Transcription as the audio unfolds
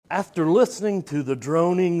after listening to the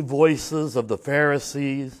droning voices of the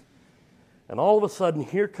Pharisees, and all of a sudden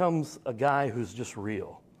here comes a guy who's just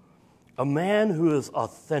real, a man who is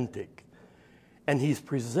authentic, and he's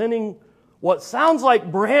presenting what sounds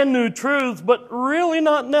like brand new truths, but really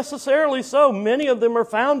not necessarily so. Many of them are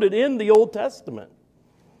founded in the Old Testament.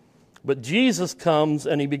 But Jesus comes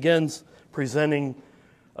and he begins presenting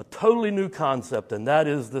a totally new concept, and that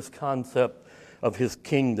is this concept of his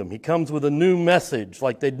kingdom. He comes with a new message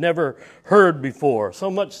like they'd never heard before, so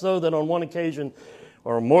much so that on one occasion,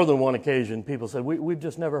 or more than one occasion, people said, we've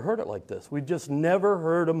just never heard it like this. We've just never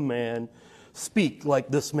heard a man speak like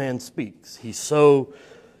this man speaks.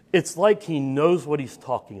 It's like he knows what he's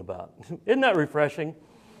talking about. Isn't that refreshing?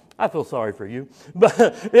 I feel sorry for you.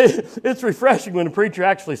 But it's refreshing when a preacher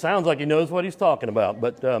actually sounds like he knows what he's talking about.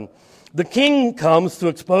 But the king comes to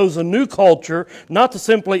expose a new culture, not to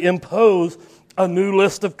simply impose a new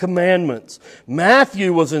list of commandments.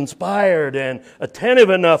 Matthew was inspired and attentive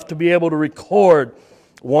enough to be able to record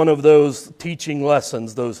one of those teaching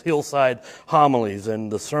lessons, those hillside homilies and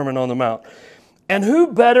the Sermon on the Mount. And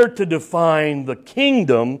who better to define the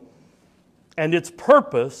kingdom and its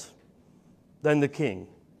purpose than the king?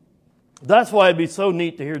 That's why it'd be so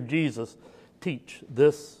neat to hear Jesus teach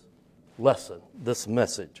this lesson, this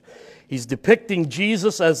message. He's depicting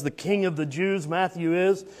Jesus as the King of the Jews, Matthew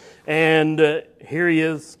is, and here he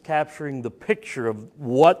is capturing the picture of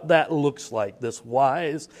what that looks like, this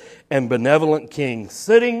wise and benevolent king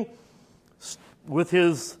sitting with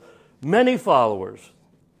his many followers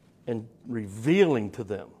and revealing to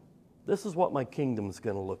them, this is what my kingdom is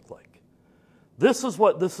going to look like. This is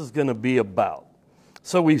what this is going to be about.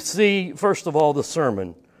 So we see, first of all, the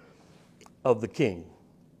sermon of the king.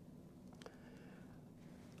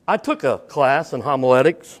 I took a class in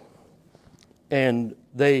homiletics, and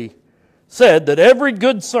they said that every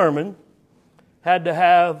good sermon had to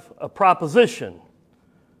have a proposition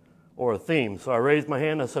or a theme. So I raised my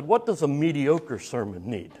hand and I said, what does a mediocre sermon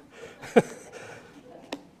need?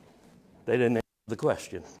 They didn't answer the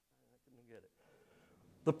question.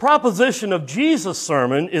 The proposition of Jesus'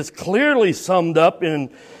 sermon is clearly summed up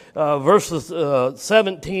in verses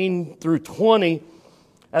 17 through 20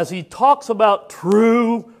 as he talks about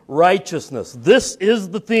true righteousness. This is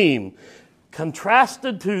the theme,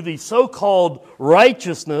 contrasted to the so-called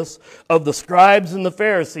righteousness of the scribes and the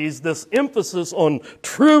Pharisees. This emphasis on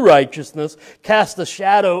true righteousness cast a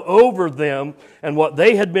shadow over them and what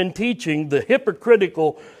they had been teaching, the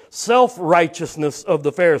hypocritical self-righteousness of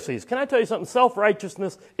the Pharisees. Can I tell you something?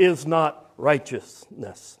 Self-righteousness is not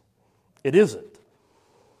righteousness. It isn't.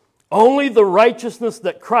 Only the righteousness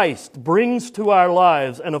that Christ brings to our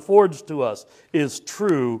lives and affords to us is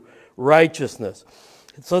true righteousness.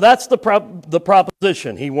 So that's the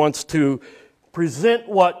proposition. He wants to present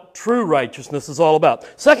what true righteousness is all about.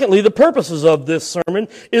 Secondly, the purposes of this sermon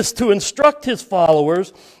is to instruct his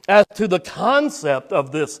followers as to the concept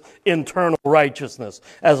of this internal righteousness,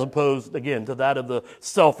 as opposed, again, to that of the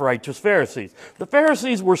self-righteous Pharisees. The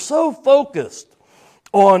Pharisees were so focused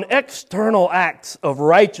on external acts of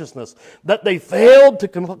righteousness that they failed to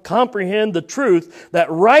comprehend the truth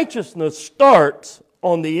that righteousness starts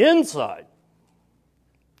on the inside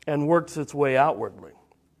and works its way outwardly.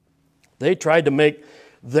 They tried to make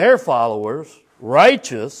their followers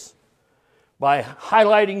righteous by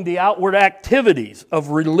highlighting the outward activities of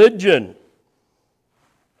religion.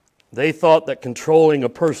 They thought that controlling a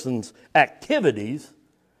person's activities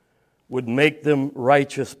would make them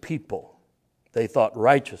righteous people. They thought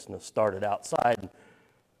righteousness started outside and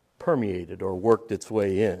permeated or worked its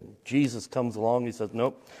way in. Jesus comes along, he says,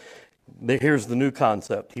 nope, here's the new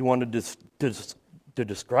concept. He wanted to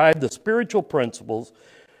describe the spiritual principles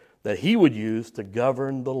that he would use to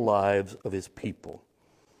govern the lives of his people,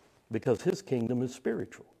 because his kingdom is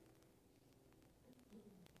spiritual.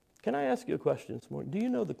 Can I ask you a question this morning? Do you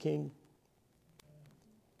know the king?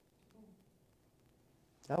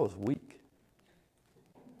 That was weak.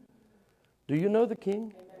 Do you know the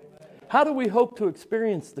king? How do we hope to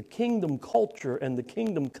experience the kingdom culture and the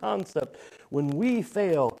kingdom concept when we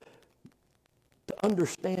fail to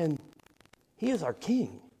understand he is our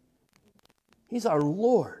king? He's our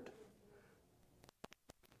Lord.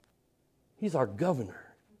 He's our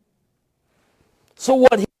governor. So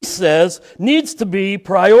what he says needs to be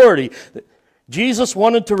priority. Jesus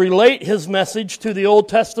wanted to relate his message to the Old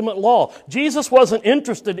Testament law. Jesus wasn't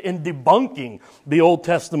interested in debunking the Old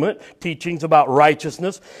Testament teachings about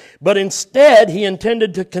righteousness, but instead he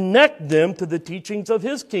intended to connect them to the teachings of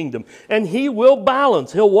his kingdom. And he will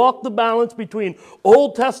balance. He'll walk the balance between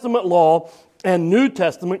Old Testament law and New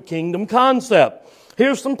Testament kingdom concept.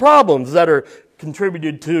 Here's some problems that are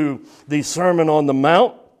contributed to the Sermon on the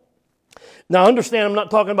Mount. Now understand, I'm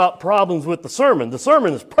not talking about problems with the sermon. The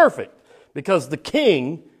sermon is perfect because the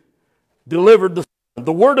king delivered the sermon.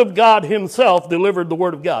 The Word of God himself delivered the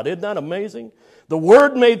Word of God. Isn't that amazing? The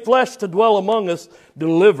Word made flesh to dwell among us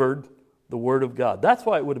delivered the Word of God. That's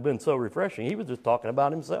why it would have been so refreshing. He was just talking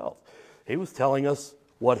about himself. He was telling us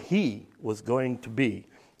what he was going to be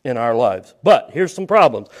in our lives. But here's some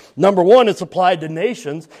problems. Number one, it's applied to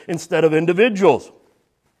nations instead of individuals.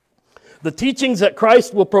 The teachings that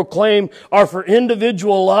Christ will proclaim are for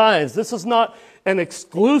individual lives. This is not an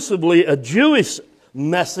exclusively a Jewish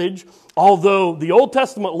message, although the Old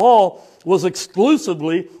Testament law was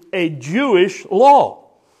exclusively a Jewish law.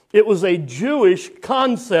 It was a Jewish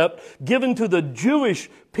concept given to the Jewish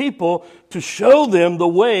people to show them the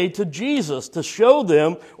way to Jesus, to show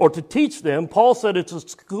them or to teach them. Paul said it's a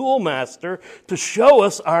schoolmaster to show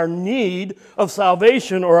us our need of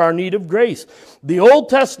salvation or our need of grace. The Old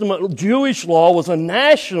Testament Jewish law was a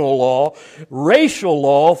national law, racial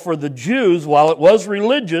law for the Jews while it was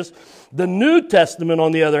religious. The New Testament,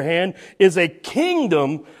 on the other hand, is a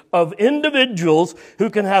kingdom of individuals who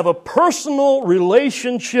can have a personal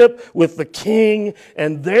relationship with the King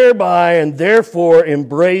and thereby and therefore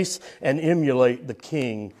embrace and emulate the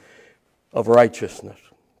King of righteousness.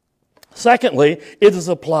 Secondly, it is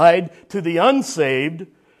applied to the unsaved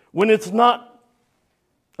when it's not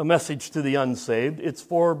a message to the unsaved, it's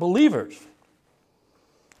for believers.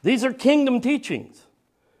 These are kingdom teachings.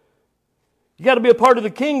 You got to be a part of the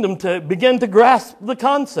kingdom to begin to grasp the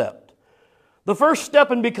concept. The first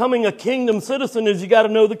step in becoming a kingdom citizen is you got to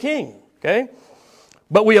know the king, okay?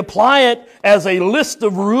 But we apply it as a list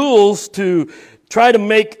of rules to try to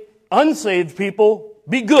make unsaved people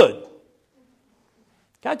be good.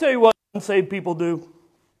 Can I tell you what unsaved people do?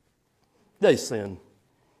 They sin.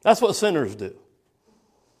 That's what sinners do.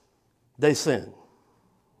 They sin,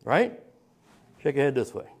 right? Shake your head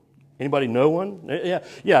this way. Anybody know one?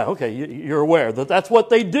 Yeah, okay, you're aware that that's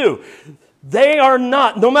what they do. They are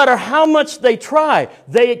not, no matter how much they try,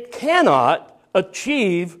 they cannot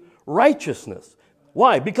achieve righteousness.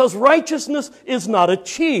 Why? Because righteousness is not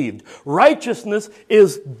achieved. Righteousness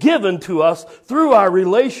is given to us through our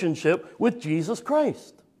relationship with Jesus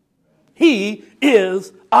Christ. He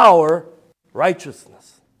is our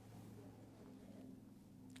righteousness.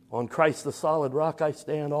 On Christ the solid rock I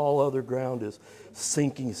stand, all other ground is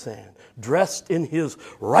sinking sand. Dressed in His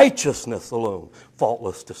righteousness alone,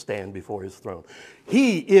 faultless to stand before His throne.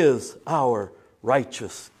 He is our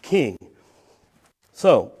righteous King.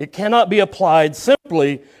 So, it cannot be applied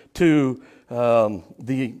simply to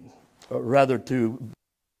achieve through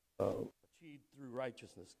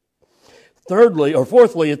righteousness. Thirdly, or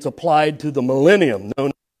fourthly, it's applied to the millennium, known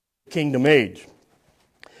as the kingdom age.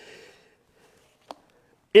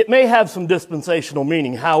 It may have some dispensational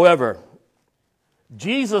meaning. However,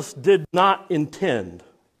 Jesus did not intend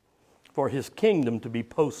for His kingdom to be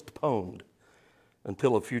postponed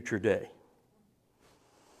until a future day.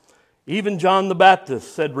 Even John the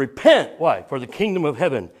Baptist said, repent. Why? For the kingdom of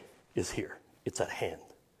heaven is here. It's at hand.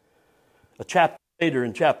 A chapter later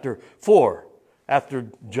in chapter 4, after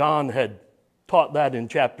John had taught that in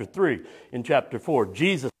chapter 3, in chapter 4,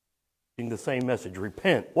 Jesus was teaching the same message.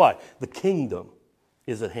 Repent. Why? The kingdom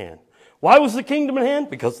is at hand. Why was the kingdom at hand?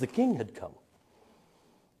 Because the king had come.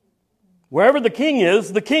 Wherever the king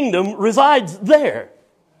is, the kingdom resides there.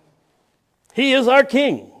 He is our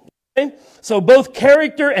king. Okay? So both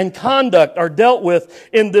character and conduct are dealt with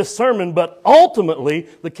in this sermon, but ultimately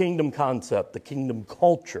the kingdom concept, the kingdom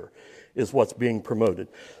culture is what's being promoted.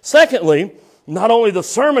 Secondly, not only the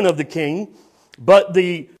sermon of the king, but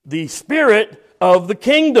the spirit of the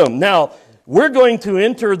kingdom. Now, we're going to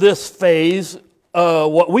enter this phase,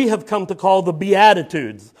 what we have come to call the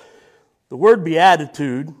Beatitudes. The word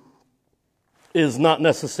beatitude is not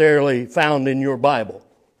necessarily found in your Bible,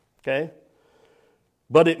 okay?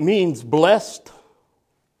 But it means blessed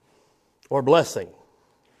or blessing,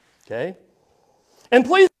 okay? And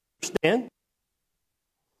please understand,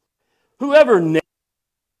 whoever named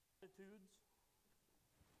beatitudes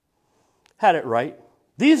had it right.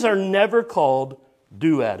 These are never called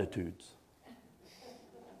do-attitudes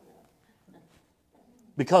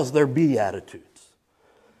because they're beatitudes.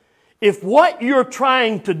 If what you're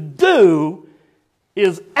trying to do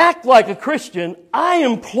is act like a Christian, I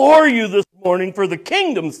implore you this morning, for the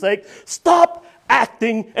kingdom's sake, stop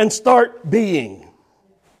acting and start being.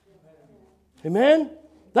 Amen?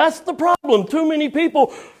 That's the problem. Too many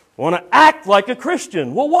people want to act like a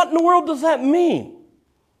Christian. Well, what in the world does that mean?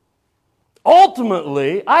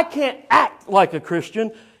 Ultimately, I can't act like a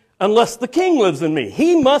Christian unless the King lives in me.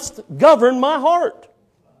 He must govern my heart.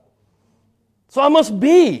 So I must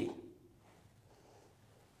be.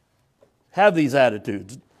 have these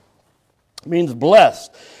attitudes. It means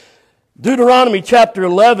blessed. Deuteronomy chapter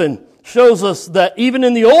 11 shows us that even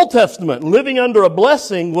in the Old Testament, living under a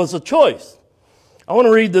blessing was a choice. I want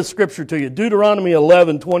to read this scripture to you. Deuteronomy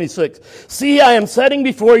 11:26. See, I am setting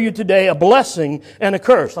before you today a blessing and a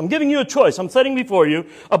curse. I'm giving you a choice. I'm setting before you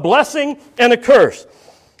a blessing and a curse.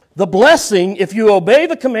 The blessing, if you obey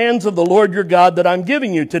the commands of the Lord your God that I'm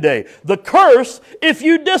giving you today. The curse, if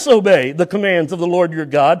you disobey the commands of the Lord your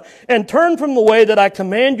God and turn from the way that I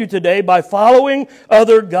command you today by following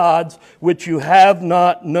other gods which you have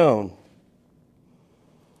not known.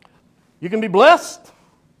 You can be blessed,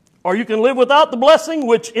 or you can live without the blessing,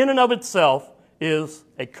 which in and of itself is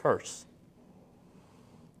a curse.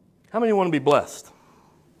 How many want to be blessed?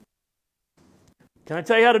 Can I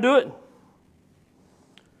tell you how to do it?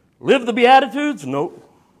 Live the Beatitudes? No.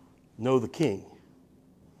 Know the King.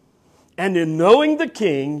 And in knowing the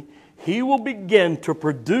King, He will begin to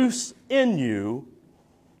produce in you,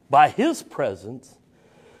 by His presence,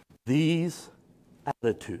 these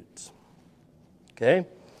attitudes. Okay?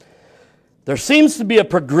 There seems to be a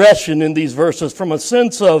progression in these verses from a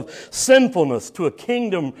sense of sinfulness to a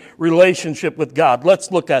kingdom relationship with God.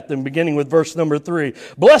 Let's look at them, beginning with verse number 3.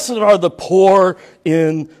 Blessed are the poor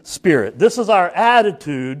in spirit. This is our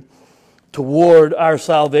attitude toward our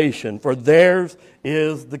salvation, for theirs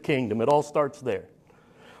is the kingdom. It all starts there.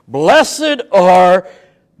 Blessed are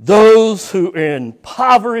those who are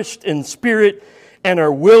impoverished in spirit and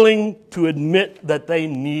are willing to admit that they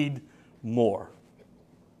need more.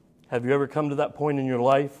 Have you ever come to that point in your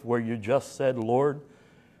life where you just said, Lord,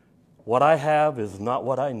 what I have is not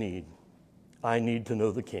what I need. I need to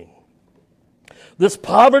know the King. This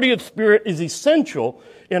poverty of spirit is essential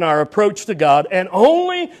in our approach to God, and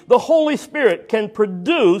only the Holy Spirit can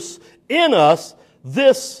produce in us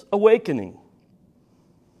this awakening.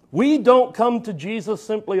 We don't come to Jesus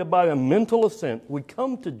simply by a mental assent. We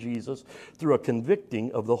come to Jesus through a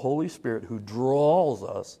convicting of the Holy Spirit who draws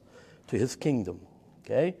us to His kingdom.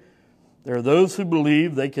 Okay? There are those who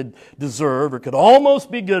believe they could deserve or could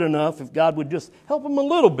almost be good enough if God would just help them a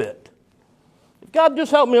little bit. If God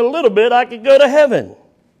just helped me a little bit, I could go to heaven.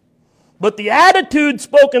 But the attitude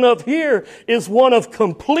spoken of here is one of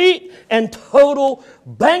complete and total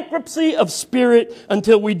bankruptcy of spirit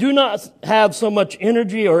until we do not have so much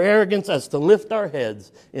energy or arrogance as to lift our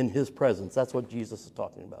heads in His presence. That's what Jesus is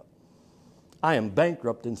talking about. I am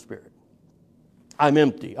bankrupt in spirit. I'm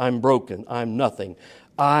empty. I'm broken. I'm nothing.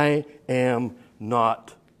 I am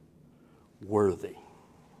not worthy.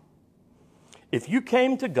 If you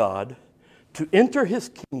came to God to enter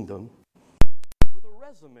His kingdom with a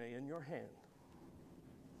resume in your hand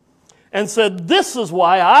and said, this is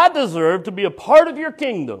why I deserve to be a part of your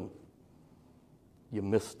kingdom, you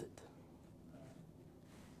missed it.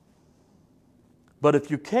 But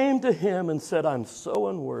if you came to Him and said, I'm so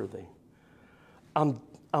unworthy, I'm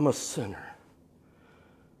a sinner,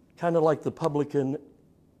 kind of like the publican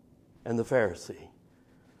and the Pharisee.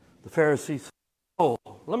 The Pharisee said, oh,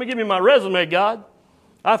 let me give you my resume, God.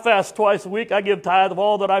 I fast twice a week. I give tithe of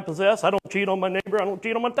all that I possess. I don't cheat on my neighbor. I don't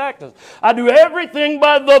cheat on my taxes. I do everything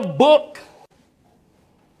by the book.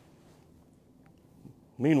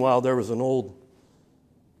 Meanwhile, there was an old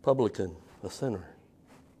publican, a sinner,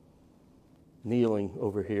 kneeling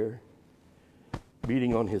over here,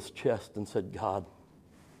 beating on his chest and said, God,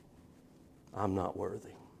 I'm not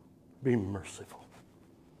worthy. Be merciful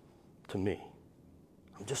to me.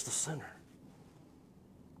 I'm just a sinner.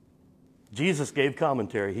 Jesus gave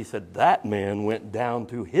commentary. He said that man went down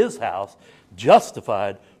to his house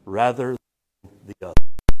justified rather than the other.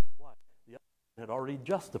 Why? The other man had already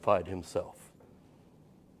justified himself.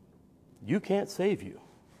 You can't save you.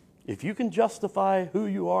 If you can justify who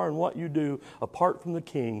you are and what you do apart from the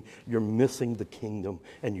King, you're missing the kingdom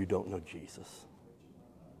and you don't know Jesus.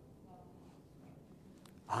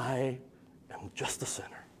 I am just a sinner.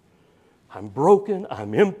 I'm broken.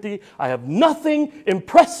 I'm empty. I have nothing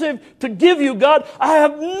impressive to give you, God. I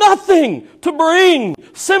have nothing to bring.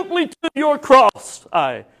 Simply to your cross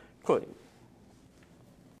I cling.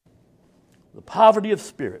 The poverty of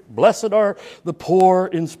spirit. Blessed are the poor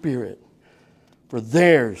in spirit, for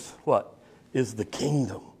theirs, what? Is the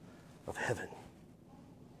kingdom of heaven.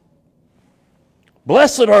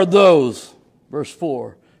 Blessed are those, verse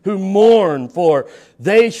 4, who mourn, for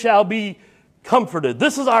they shall be comforted.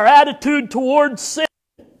 This is our attitude towards sin.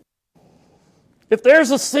 If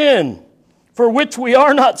there's a sin for which we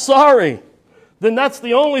are not sorry, then that's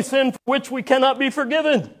the only sin for which we cannot be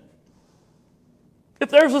forgiven.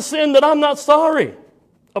 If there's a sin that I'm not sorry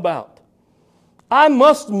about, I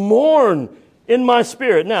must mourn in my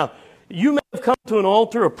spirit. Now, you may have come to an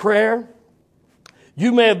altar of prayer.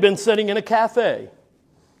 You may have been sitting in a cafe.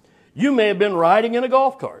 You may have been riding in a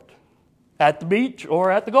golf cart at the beach or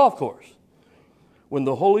at the golf course when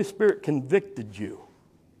the Holy Spirit convicted you.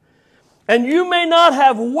 And you may not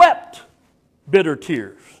have wept bitter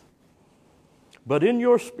tears, but in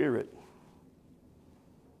your spirit,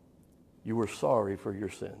 you were sorry for your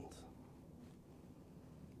sins.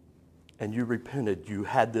 And you repented. You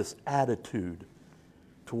had this attitude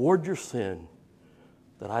toward your sin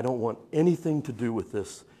that I don't want anything to do with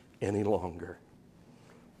this any longer.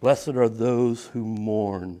 Blessed are those who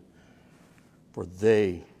mourn, for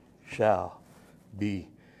they shall be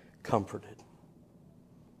comforted.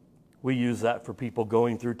 We use that for people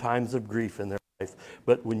going through times of grief in their life.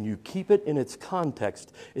 But when you keep it in its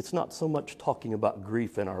context, it's not so much talking about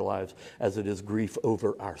grief in our lives as it is grief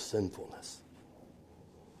over our sinfulness.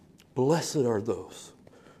 Blessed are those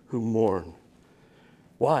who mourn.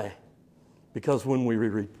 Why? Because when we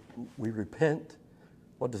repent,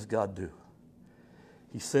 what does God do?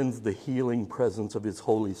 He sends the healing presence of His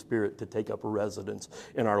Holy Spirit to take up residence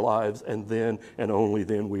in our lives, and then and only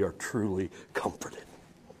then we are truly comforted.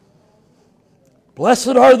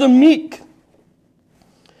 Blessed are the meek,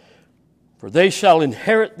 for they shall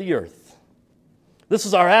inherit the earth. This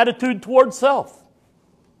is our attitude toward self.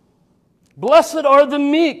 Blessed are the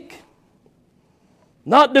meek,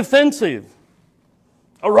 not defensive.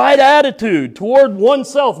 A right attitude toward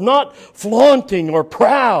oneself, not flaunting or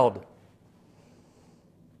proud.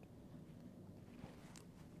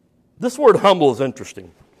 This word humble is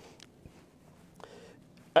interesting.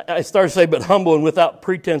 I started to say, but humble and without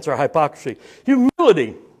pretense or hypocrisy.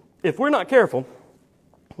 Humility, if we're not careful,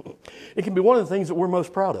 it can be one of the things that we're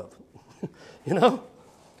most proud of. You know?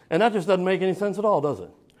 And that just doesn't make any sense at all, does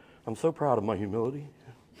it? I'm so proud of my humility.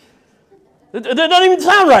 It doesn't even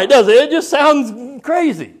sound right, does it? It just sounds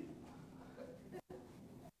crazy.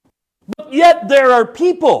 But yet there are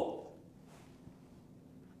people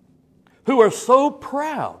who are so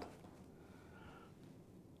proud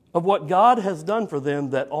of what God has done for them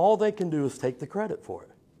that all they can do is take the credit for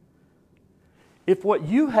it. If what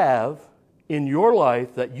you have in your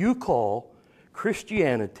life that you call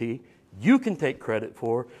Christianity, you can take credit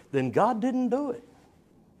for, then God didn't do it.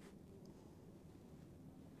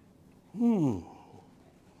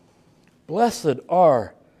 Blessed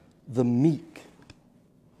are the meek.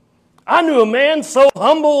 I knew a man so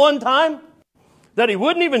humble one time that he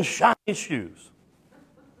wouldn't even shine his shoes.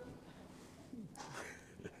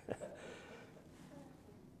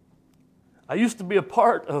 I used to be a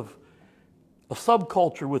part of a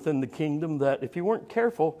subculture within the kingdom that if you weren't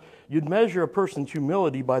careful, you'd measure a person's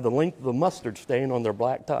humility by the length of the mustard stain on their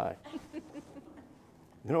black tie. You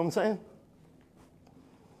know what I'm saying?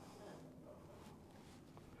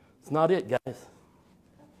 It's not it, guys.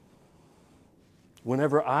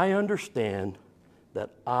 Whenever I understand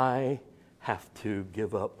that I have to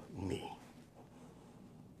give up me,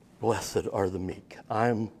 blessed are the meek.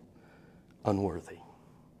 I'm unworthy.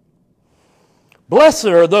 Blessed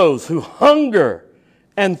are those who hunger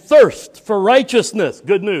and thirst for righteousness.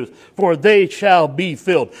 Good news, for they shall be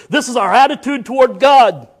filled. This is our attitude toward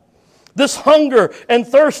God. This hunger and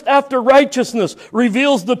thirst after righteousness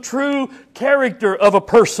reveals the true character of a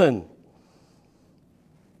person.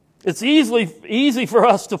 It's easy for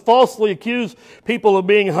us to falsely accuse people of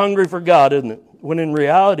being hungry for God, isn't it? When in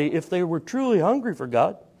reality, if they were truly hungry for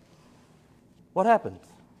God, what happens?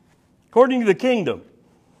 According to the kingdom,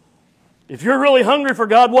 if you're really hungry for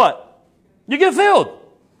God, what? You get filled.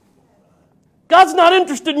 God's not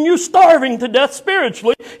interested in you starving to death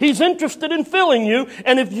spiritually. He's interested in filling you.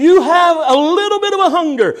 And if you have a little bit of a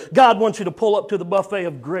hunger, God wants you to pull up to the buffet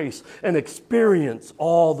of grace and experience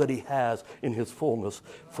all that He has in His fullness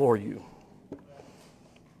for you.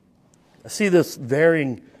 I see this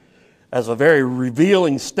as a very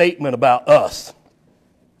revealing statement about us.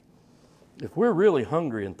 If we're really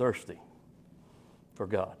hungry and thirsty for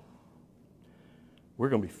God, we're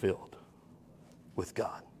going to be filled with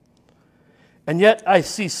God. And yet I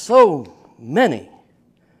see so many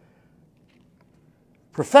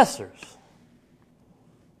professors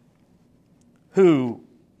who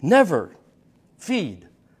never feed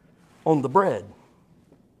on the bread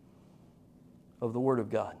of the Word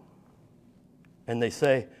of God. And they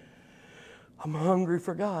say, I'm hungry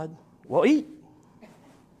for God. Well, eat.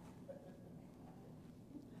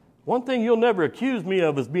 One thing you'll never accuse me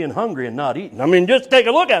of is being hungry and not eating. I mean, just take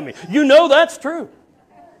a look at me. You know that's true.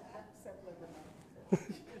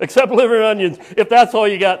 Except liver and onions. If that's all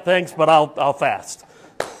you got, thanks, but I'll fast.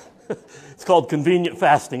 It's called convenient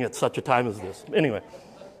fasting at such a time as this. Anyway.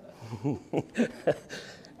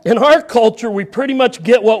 In our culture, we pretty much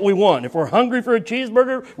get what we want. If we're hungry for a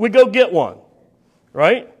cheeseburger, we go get one.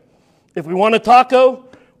 right? If we want a taco,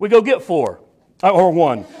 we go get 4 or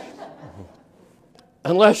 1.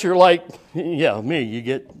 Unless you're like, yeah, me, you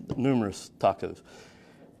get numerous tacos.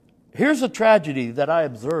 Here's a tragedy that I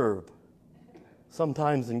observe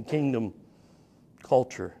sometimes in kingdom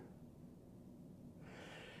culture.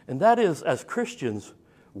 And that is, as Christians,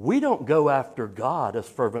 we don't go after God as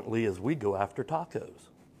fervently as we go after tacos.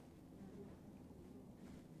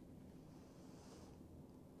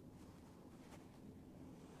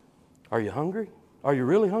 Are you hungry? Are you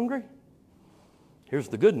really hungry? Here's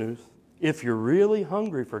the good news. If you're really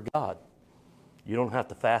hungry for God, you don't have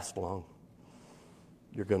to fast long.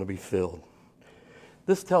 You're going to be filled.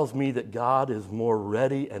 This tells me that God is more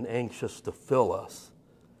ready and anxious to fill us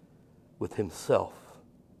with Himself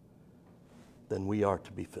than we are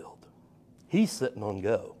to be filled. He's sitting on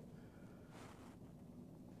go.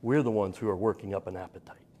 We're the ones who are working up an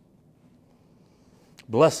appetite.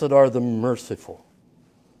 Blessed are the merciful,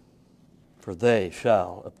 for they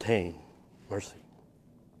shall obtain mercy.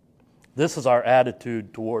 This is our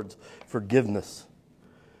attitude towards forgiveness.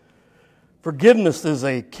 Forgiveness is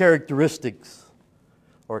a characteristic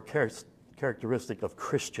of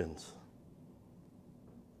Christians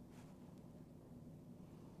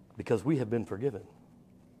because we have been forgiven.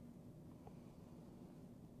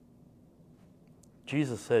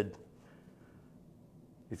 Jesus said,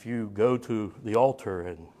 if you go to the altar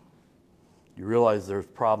and you realize there's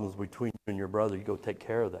problems between you and your brother, you go take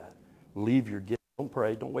care of that. Leave your gift. Don't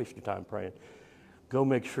pray. Don't waste your time praying. Go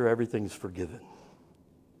make sure everything's forgiven.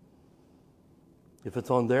 If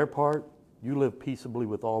it's on their part, you live peaceably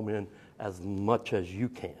with all men as much as you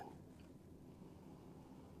can.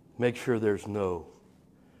 Make sure there's no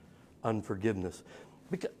unforgiveness.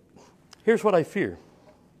 Because here's what I fear.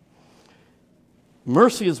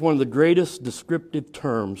 Mercy is one of the greatest descriptive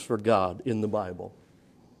terms for God in the Bible.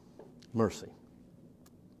 Mercy.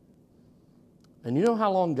 And you know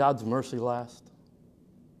how long God's mercy lasts?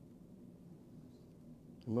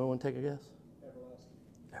 Anybody want to take a guess? Everlasting.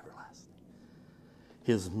 Everlasting.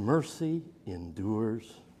 His mercy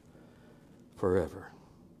endures forever.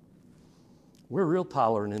 We're real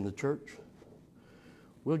tolerant in the church.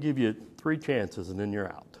 We'll give you 3 chances and then you're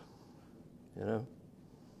out. You know?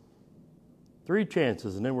 3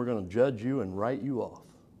 chances and then we're going to judge you and write you off.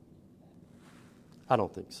 I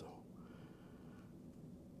don't think so.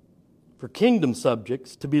 For kingdom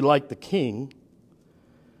subjects to be like the king,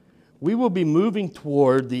 we will be moving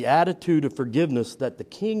toward the attitude of forgiveness that the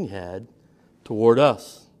king had toward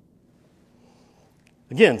us.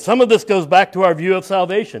 Again, some of this goes back to our view of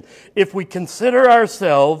salvation. If we consider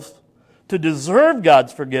ourselves to deserve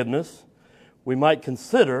God's forgiveness, we might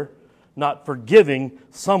consider not forgiving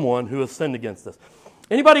someone who has sinned against us.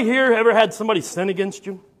 Anybody here ever had somebody sin against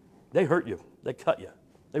you? They hurt you. They cut you.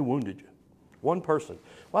 They wounded you. One person.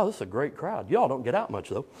 Wow, this is a great crowd. Y'all don't get out much,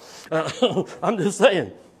 though. I'm just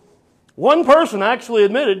saying. One person actually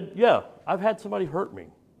admitted, yeah, I've had somebody hurt me.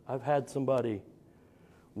 I've had somebody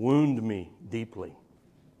wound me deeply.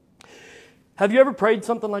 Have you ever prayed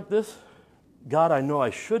something like this? God, I know I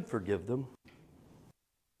should forgive them,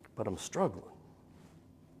 but I'm struggling.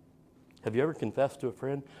 Have you ever confessed to a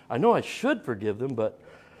friend? I know I should forgive them, but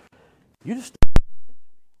you just...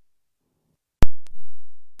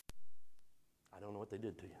 I don't know what they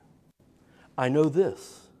did to you. I know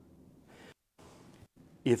this.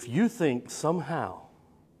 If you think somehow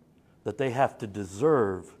that they have to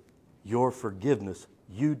deserve your forgiveness,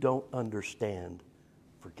 you don't understand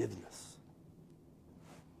forgiveness.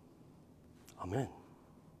 Amen.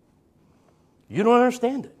 You don't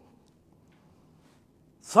understand it.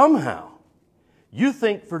 Somehow, you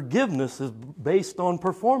think forgiveness is based on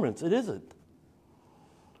performance. It isn't.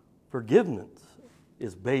 Forgiveness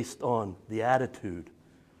is based on the attitude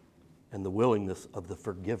and the willingness of the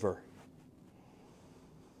forgiver.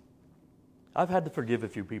 I've had to forgive a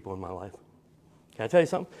few people in my life. Can I tell you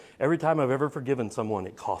something? Every time I've ever forgiven someone,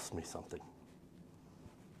 it cost me something.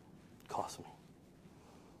 It cost me.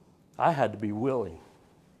 I had to be willing,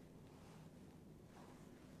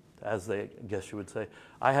 as I guess you would say,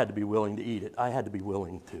 I had to be willing to eat it. I had to be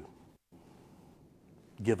willing to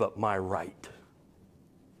give up my right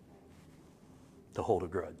to hold a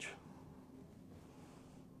grudge.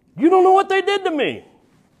 You don't know what they did to me.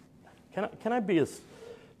 Can I be as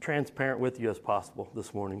transparent with you as possible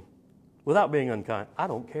this morning without being unkind? I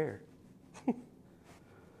don't care.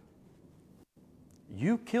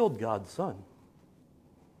 You killed God's son.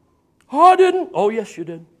 Oh, I didn't. Oh, yes, you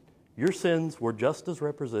did. Your sins were just as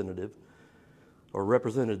represented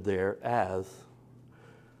there as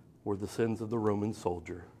were the sins of the Roman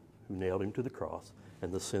soldier who nailed him to the cross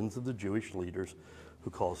and the sins of the Jewish leaders who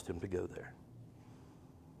caused him to go there.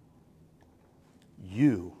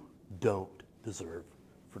 you don't deserve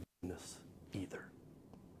forgiveness either.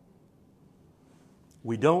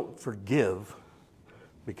 We don't forgive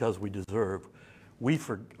because we deserve,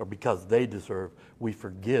 or because they deserve. We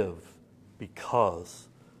forgive because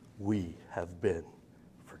we have been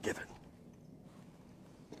forgiven.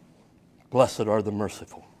 Blessed are the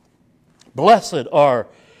merciful. Blessed are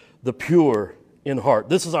the pure in heart.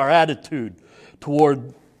 This is our attitude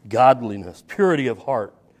toward godliness. Purity of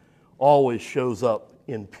heart always shows up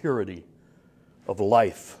in purity of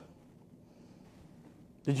life.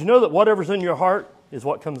 Did you know that whatever's in your heart is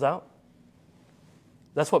what comes out?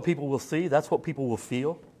 That's what people will see. That's what people will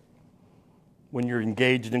feel when you're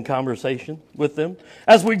engaged in conversation with them.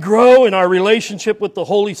 As we grow in our relationship with the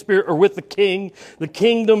Holy Spirit or with the King, the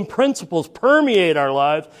kingdom principles permeate our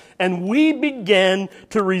lives, and we begin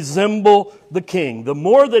to resemble the King. The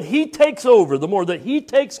more that He takes over, the more that He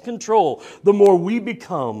takes control, the more we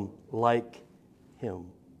become like Him.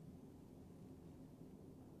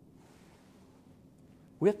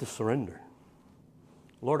 We have to surrender.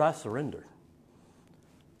 Lord, I surrender.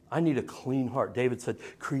 I need a clean heart. David said,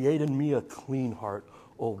 create in me a clean heart,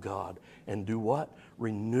 O God. And do what?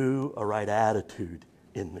 Renew a right attitude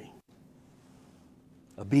in me.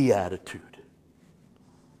 A beatitude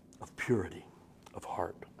of purity of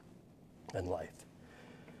heart and life.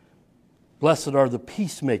 Blessed are the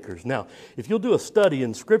peacemakers. Now, if you'll do a study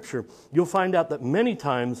in Scripture, you'll find out that many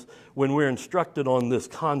times when we're instructed on this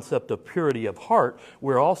concept of purity of heart,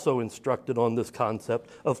 we're also instructed on this concept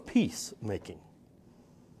of peacemaking.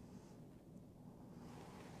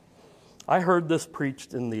 I heard this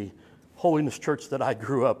preached in the holiness church that I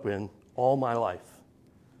grew up in all my life.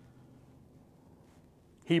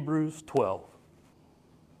 Hebrews 12.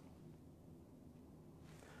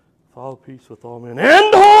 Follow peace with all men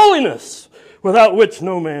and holiness, without which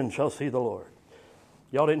no man shall see the Lord.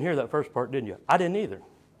 Y'all didn't hear that first part, didn't you? I didn't either.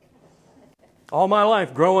 All my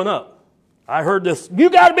life growing up, I heard this, you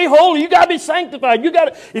got to be holy, you got to be sanctified.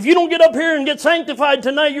 If you don't get up here and get sanctified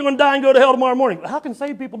tonight, you're going to die and go to hell tomorrow morning. How can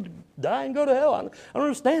saved people die and go to hell? I don't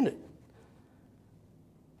understand it.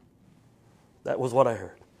 That was what I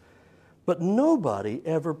heard. But nobody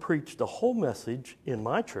ever preached a whole message in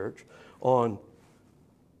my church on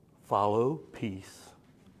follow peace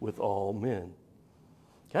with all men.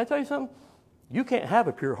 Can I tell you something? You can't have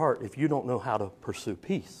a pure heart if you don't know how to pursue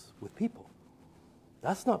peace with people.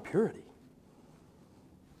 That's not purity.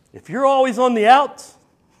 If you're always on the outs,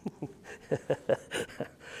 I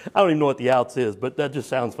don't even know what the outs is, but that just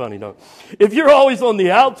sounds funny, don't it? If you're always on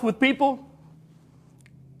the outs with people,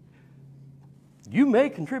 you may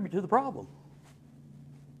contribute to the problem.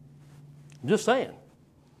 I'm just saying.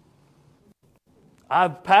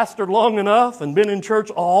 I've pastored long enough and been in church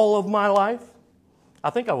all of my life. I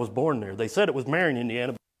think I was born there. They said it was Marion,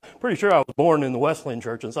 Indiana. But I'm pretty sure I was born in the Wesleyan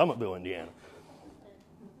Church in Summitville, Indiana.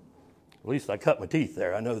 At least I cut my teeth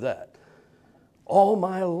there, I know that. All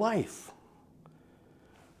my life,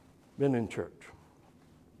 been in church.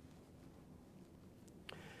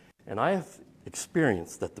 And I have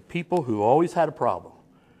experienced that the people who always had a problem,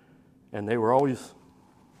 and they were always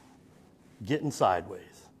getting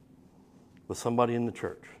sideways with somebody in the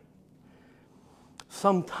church,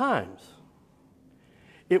 sometimes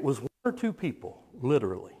it was one or two people,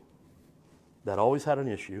 literally, that always had an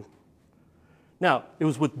issue. Now, it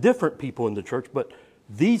was with different people in the church, but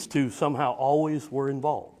these two somehow always were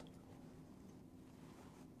involved.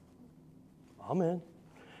 Amen.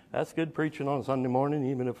 That's good preaching on Sunday morning,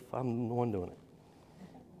 even if I'm the one doing it.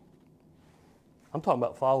 I'm talking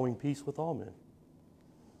about following peace with all men.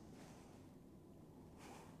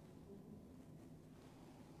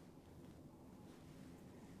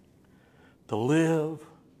 To live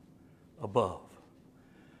above.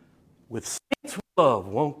 With saints with love,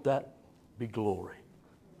 won't that be glory?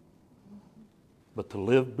 But to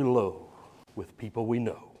live below with people we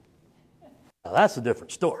know. Now that's a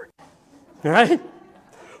different story. Right?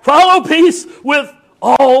 Follow peace with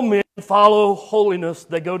all men. Follow holiness.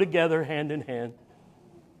 They go together hand in hand.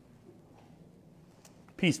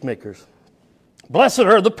 Peacemakers. Blessed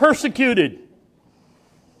are the persecuted.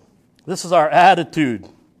 This is our attitude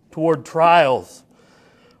toward trials.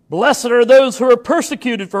 Blessed are those who are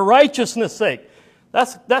persecuted for righteousness' sake.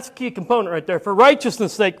 That's a key component right there. For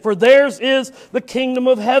righteousness' sake, for theirs is the kingdom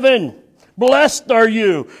of heaven. Blessed are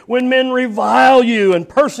you when men revile you and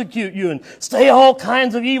persecute you and say all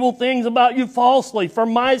kinds of evil things about you falsely for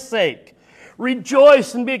my sake.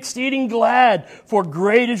 Rejoice and be exceeding glad, for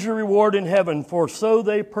great is your reward in heaven, for so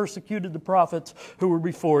they persecuted the prophets who were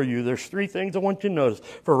before you. There's three things I want you to notice.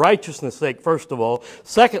 For righteousness' sake, first of all.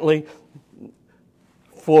 Secondly,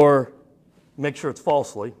 make sure it's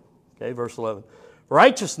falsely. Okay, verse 11.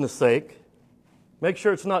 righteousness' sake, make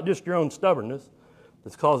sure it's not just your own stubbornness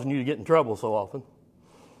that's causing you to get in trouble so often.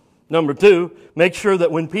 Number two, make sure that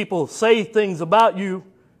when people say things about you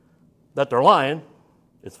that they're lying,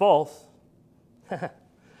 it's false.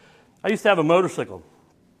 I used to have a motorcycle,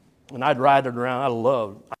 and I'd ride it around.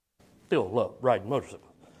 I still love riding motorcycles.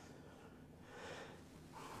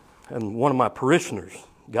 And one of my parishioners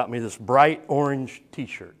got me this bright orange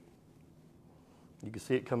T-shirt. You can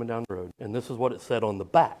see it coming down the road. And this is what it said on the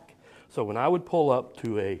back. So when I would pull up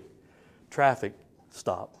to a traffic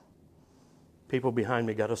stop, people behind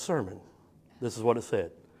me got a sermon. This is what it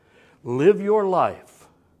said. Live your life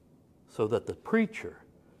so that the preacher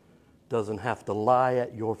doesn't have to lie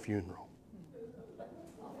at your funeral.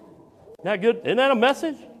 Isn't that good? Isn't that a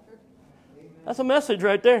message? That's a message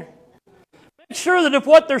right there. Make sure that if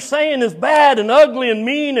what they're saying is bad and ugly and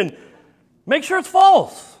mean, and make sure it's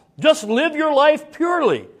false. Just live your life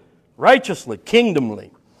purely, righteously,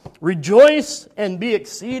 kingdomly. Rejoice and be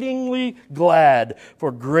exceedingly glad,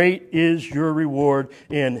 for great is your reward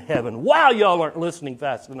in heaven. Wow, y'all aren't listening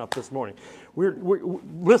fast enough this morning.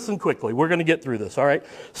 Listen quickly. We're going to get through this, all right?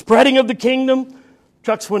 Spreading of the kingdom.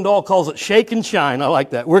 Chuck Swindoll calls it shake and shine. I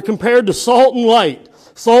like that. We're compared to salt and light.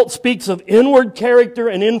 Salt speaks of inward character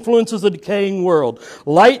and influences a decaying world.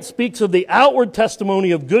 Light speaks of the outward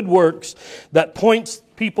testimony of good works that points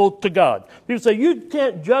people to God. People say, you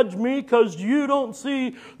can't judge me because you don't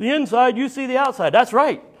see the inside, you see the outside. That's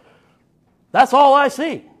right. That's all I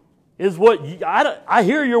see. Is what I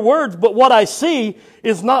hear your words, but what I see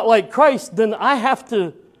is not like Christ. Then I have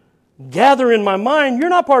to gather in my mind, you're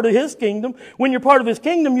not part of His kingdom. When you're part of His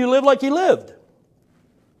kingdom, you live like He lived.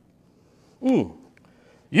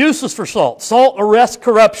 Uses for salt. Salt arrests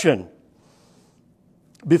corruption.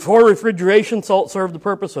 Before refrigeration, salt served the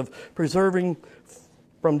purpose of preserving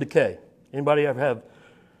from decay. Anybody ever have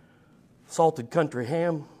salted country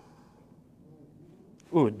ham?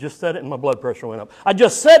 Ooh, just said it and my blood pressure went up. I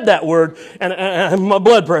just said that word and my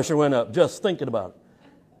blood pressure went up just thinking about it.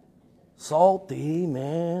 Salty,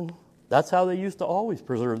 man. That's how they used to always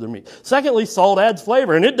preserve their meat. Secondly, salt adds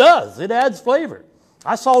flavor, and it does. It adds flavor.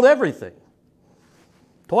 I salt everything.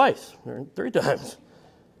 Twice, or 3 times.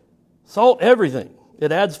 Salt everything.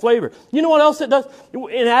 It adds flavor. You know what else it does?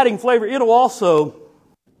 In adding flavor, it'll also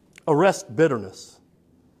arrest bitterness.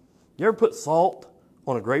 You ever put salt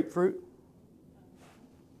on a grapefruit?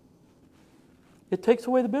 It takes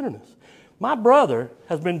away the bitterness. My brother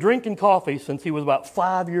has been drinking coffee since he was about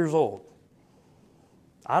 5 years old.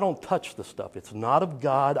 I don't touch the stuff. It's not of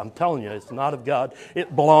God. I'm telling you, it's not of God.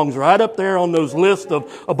 It belongs right up there on those lists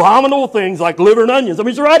of abominable things like liver and onions. I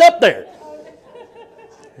mean, it's right up there.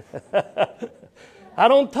 I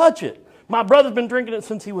don't touch it. My brother's been drinking it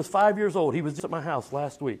since he was 5 years old. He was just at my house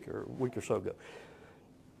last week or a week or so ago.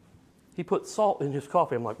 He put salt in his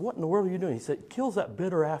coffee. I'm like, what in the world are you doing? He said, it kills that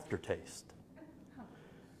bitter aftertaste.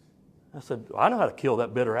 I said, I know how to kill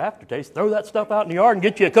that bitter aftertaste. Throw that stuff out in the yard and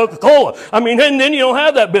get you a Coca-Cola. I mean, and then you don't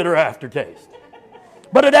have that bitter aftertaste.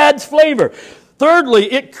 But it adds flavor.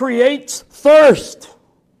 Thirdly, it creates thirst.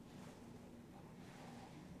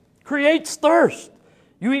 Creates thirst.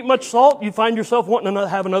 You eat much salt, you find yourself wanting to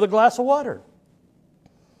have another glass of water.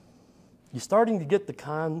 You're starting to get the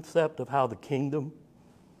concept of how the kingdom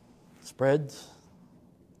spreads.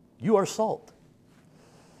 You are salt.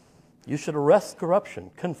 You should arrest corruption,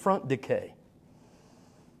 confront decay,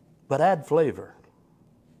 but add flavor.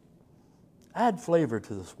 Add flavor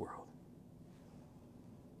to this world.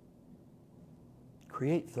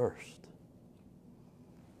 Create thirst.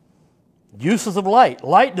 Uses of light.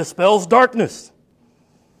 Light dispels darkness.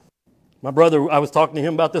 My brother, I was talking to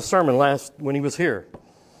him about this sermon when he was here.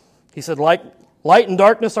 He said, light and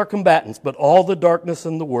darkness are combatants, but all the darkness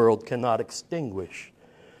in the world cannot extinguish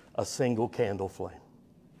a single candle flame.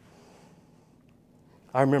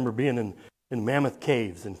 I remember being in Mammoth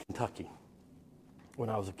Caves in Kentucky when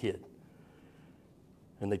I was a kid.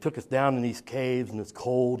 And they took us down in these caves, and it's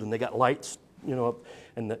cold, and they got lights, up.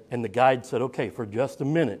 And the guide said, okay, for just a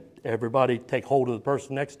minute, everybody take hold of the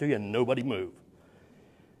person next to you and nobody move.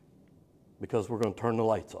 Because we're going to turn the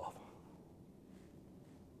lights off.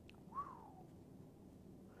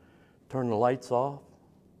 Turn the lights off.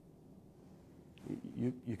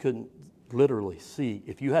 You couldn't literally see.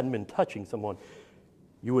 If you hadn't been touching someone,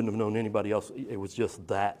 you wouldn't have known anybody else. It was just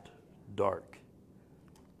that dark.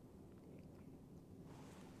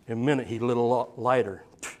 In a minute, he lit a lighter.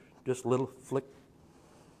 Just a little flick.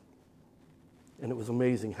 And it was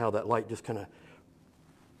amazing how that light just kind of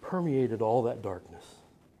permeated all that darkness.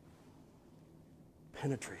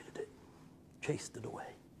 Penetrated it. Chased it away.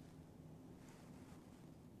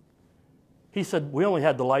 He said, we only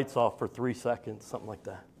had the lights off for 3 seconds, something like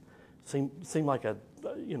that. Seemed like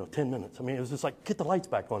 10 minutes. I mean, it was just like, get the lights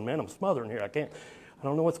back on, man. I'm smothering here. I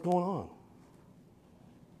don't know what's going on.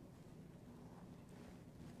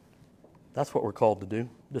 That's what we're called to do,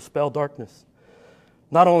 dispel darkness.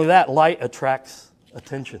 Not only that, light attracts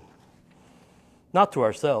attention. Not to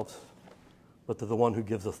ourselves, but to the one who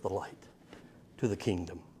gives us the light, to the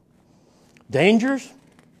kingdom. Dangers?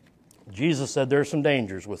 Jesus said there are some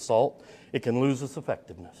dangers with salt. It can lose its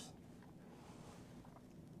effectiveness.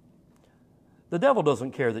 The devil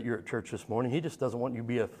doesn't care that you're at church this morning. He just doesn't want you to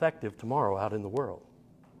be effective tomorrow out in the world.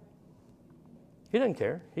 He doesn't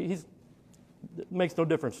care. It makes no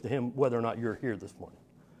difference to him whether or not you're here this morning.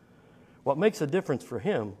 What makes a difference for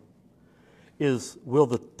him is, will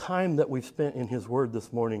the time that we've spent in his word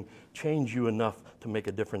this morning change you enough to make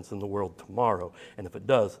a difference in the world tomorrow? And if it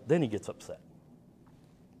does, then he gets upset.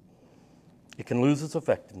 It can lose its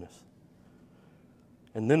effectiveness.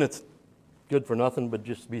 And then it's good for nothing but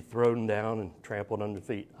just to be thrown down and trampled under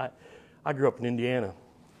feet. I grew up in Indiana.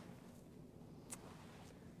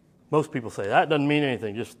 Most people say, that doesn't mean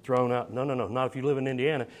anything, just thrown out. No, not if you live in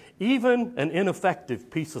Indiana. Even an ineffective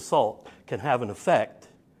piece of salt can have an effect.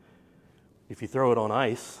 If you throw it on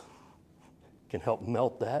ice, it can help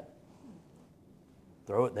melt that.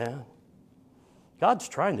 Throw it down. God's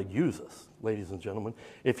trying to use us, ladies and gentlemen.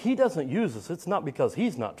 If he doesn't use us, it's not because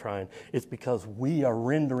he's not trying. It's because we are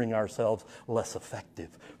rendering ourselves less effective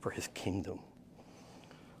for his kingdom.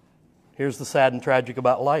 Here's the sad and tragic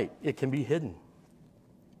about light. It can be hidden.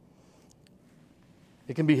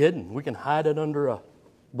 It can be hidden. We can hide it under a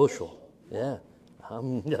bushel. Yeah,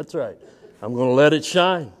 that's right. I'm going to let it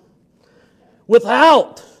shine.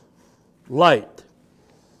 Without light.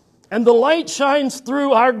 And the light shines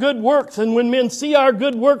through our good works. And when men see our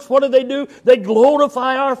good works, what do? They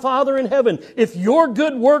glorify our Father in heaven. If your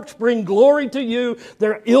good works bring glory to you,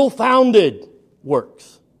 they're ill-founded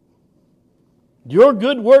works. Your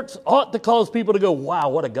good works ought to cause people to go, wow,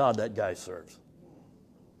 what a God that guy serves.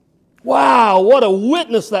 Wow, what a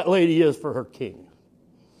witness that lady is for her king.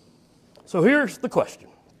 So here's the question.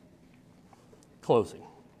 Closing.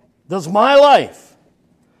 Does my life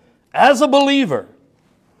as a believer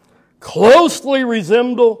closely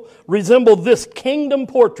resemble this kingdom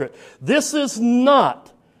portrait? This is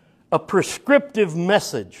not a prescriptive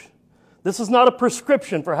message. This is not a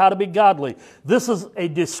prescription for how to be godly. This is a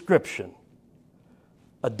description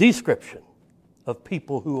of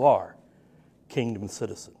people who are kingdom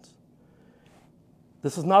citizens.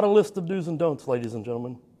 This is not a list of do's and don'ts, ladies and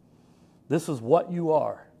gentlemen. This is what you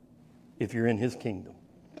are if you're in his kingdom.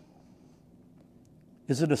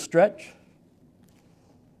 Is it a stretch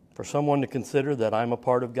for someone to consider that I'm a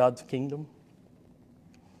part of God's kingdom?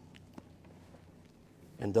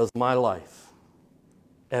 And does my life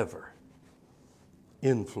ever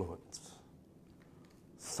influence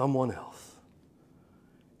someone else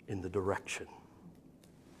in the direction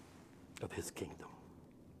of his kingdom?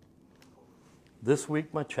 This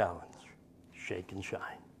week, my challenge, shake and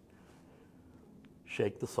shine.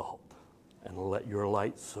 Shake the salt and let your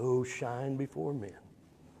light so shine before men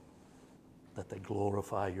that they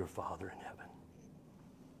glorify your Father in heaven.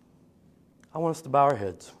 I want us to bow our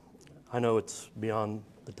heads. I know it's beyond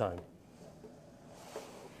the time.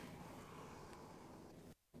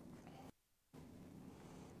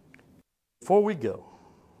 Before we go,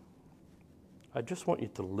 I just want you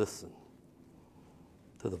to listen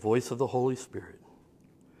to the voice of the Holy Spirit.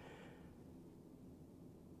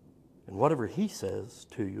 And whatever he says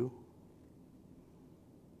to you,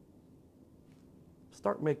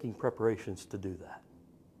 start making preparations to do that.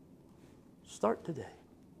 Start today.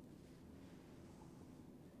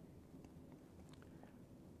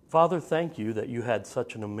 Father, thank you that you had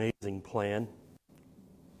such an amazing plan,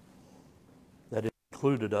 that it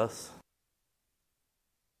included us.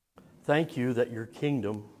 Thank you that your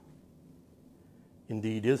kingdom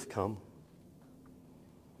indeed is come.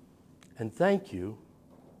 And thank you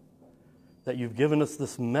that you've given us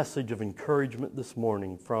this message of encouragement this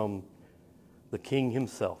morning from the King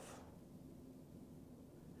himself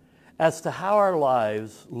as to how our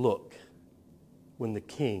lives look when the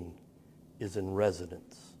King is in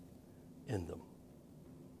residence in them.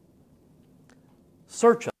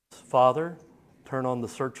 Search us, Father. Turn on the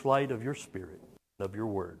searchlight of your Spirit and of your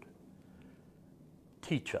word.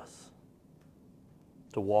 Teach us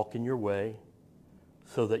to walk in your way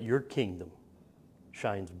so that your kingdom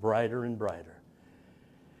shines brighter and brighter.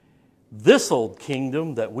 This old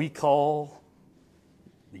kingdom that we call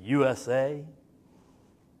the USA,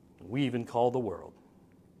 we even call the world,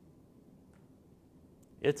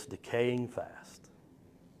 it's decaying fast,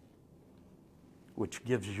 which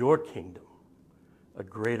gives your kingdom a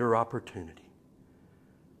greater opportunity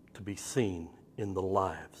to be seen in the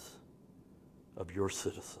lives of your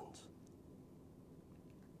citizens.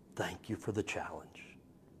 Thank you for the challenge.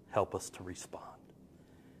 Help us to respond.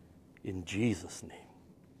 In Jesus' name.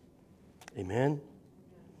 Amen.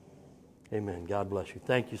 Amen. God bless you.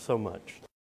 Thank you so much.